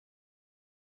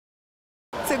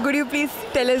So could you please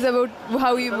tell us about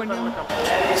how you would do?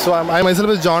 So I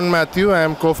myself is Mathew. I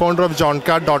am co-founder of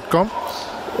JohnCart.com.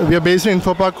 We are based in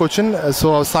Info Park, Cochin.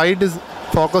 So our site is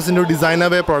focused into designer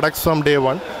wear products from day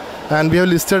one. And we have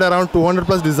listed around 200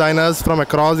 plus designers from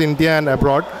across India and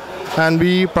abroad. And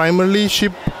we primarily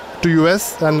ship to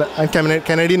US and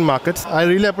Canadian markets. I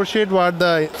really appreciate what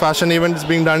the fashion event is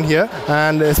being done here,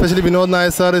 and especially Vinod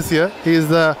Nair sir is here. He is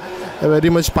very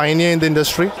much pioneer in the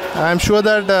industry. I am sure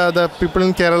that the people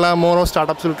in Kerala, more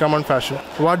startups will come on fashion.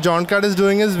 What John Cart is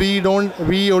doing is we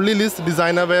only list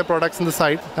designer wear products in the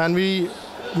site, and we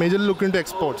majorly look into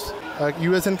exports.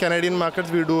 US and Canadian markets,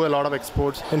 we do a lot of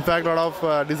exports. In fact, a lot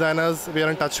of designers we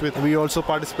are in touch with. We also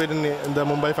participate in the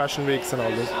Mumbai Fashion Weeks and all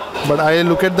this. But I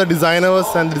look at the designers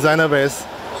and designer wears.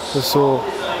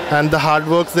 And the hard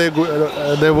works they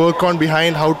work on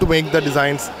behind how to make the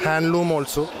designs. Handloom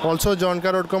also. Also,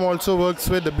 JohnCart.com also works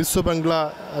with the Biswa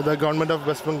Bangla, the government of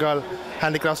West Bengal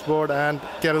Handicrafts Board, and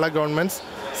Kerala government's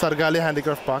Sargali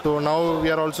Handicraft Park. So now we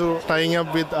are also tying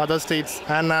up with other states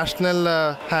and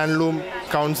National Handloom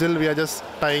Council. We are just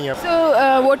tying up.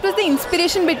 So what was the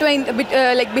inspiration behind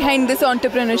this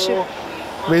entrepreneurship?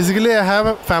 Basically, I have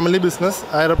a family business.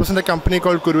 I represent a company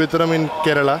called Kuruvithuram in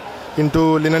Kerala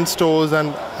into linen stores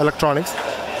and electronics.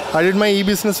 I did my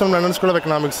e-business from London School of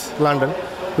Economics, London.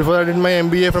 Before I did my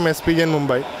MBA from SPJ in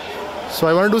Mumbai. So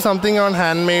I want to do something on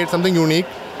handmade, something unique.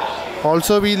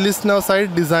 Also, we list in our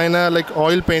site designer like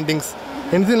oil paintings,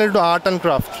 anything related to art and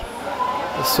craft.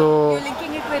 So you're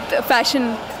linking it with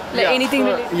fashion, anything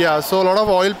related. Yeah, so a lot of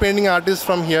oil painting artists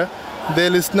from here, they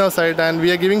list in our site, and we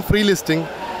are giving free listing,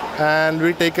 and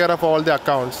we take care of all the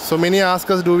accounts. So many ask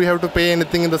us, do we have to pay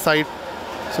anything in the site?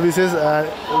 So we says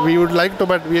we would like to,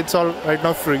 but it's all right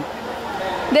now free.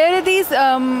 There are these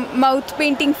mouth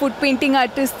painting, foot painting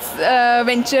artists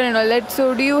venture and all that.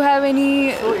 So do you have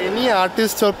any? So any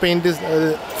artists or painters,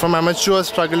 from amateur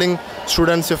struggling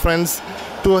students, your friends,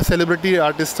 to a celebrity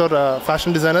artists or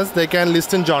fashion designers, they can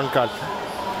list in John Cart.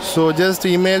 So just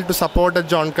email to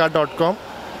support@johncart.com,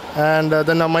 and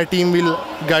then my team will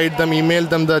guide them, email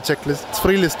them the checklist. It's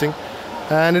free listing,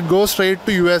 and it goes straight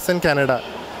to US and Canada.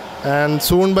 And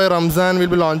soon by Ramzan we'll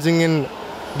be launching in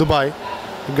Dubai,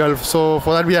 Gulf. So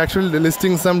for that we are actually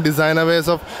listing some designer wares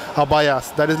of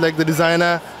abayas. That is like the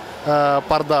designer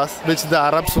pardas which the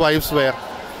Arabs' wives wear.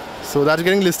 So that's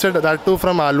getting listed, that too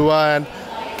from Alua and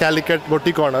Calicut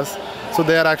boutique corners. So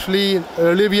they are actually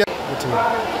earlier we are.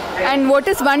 And what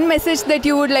is one message that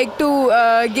you would like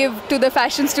to give to the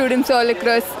fashion students all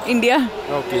across India?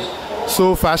 Okay.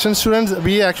 So fashion students,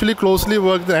 we actually closely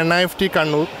work with NIFT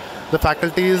Kannur. The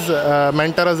faculties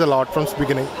mentor us a lot from the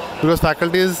beginning, because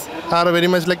faculties are very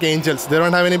much like angels. They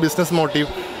don't have any business motive.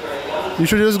 You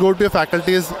should just go to your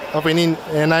faculties of any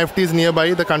NIFTs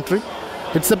nearby the country.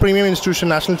 It's a premium institution,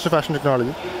 National Institute of Fashion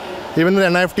Technology. Even with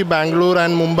NIFT Bangalore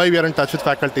and Mumbai, we are in touch with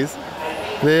faculties.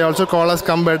 They also call us,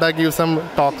 come beta, give some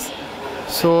talks.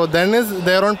 So then is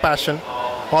their own passion.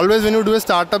 Always when you do a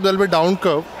startup, there will be down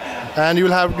curve, and you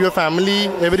will have your family,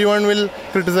 everyone will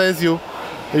criticize you.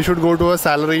 You should go to a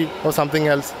salary or something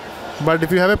else. But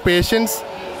if you have a patience,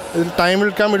 time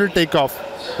will come, it will take off.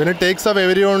 When it takes off,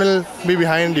 everyone will be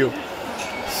behind you.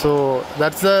 So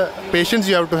that's the patience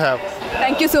you have to have.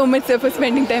 Thank you so much, sir, for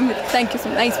spending time with us. Thank you so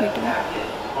much. Nice meeting you.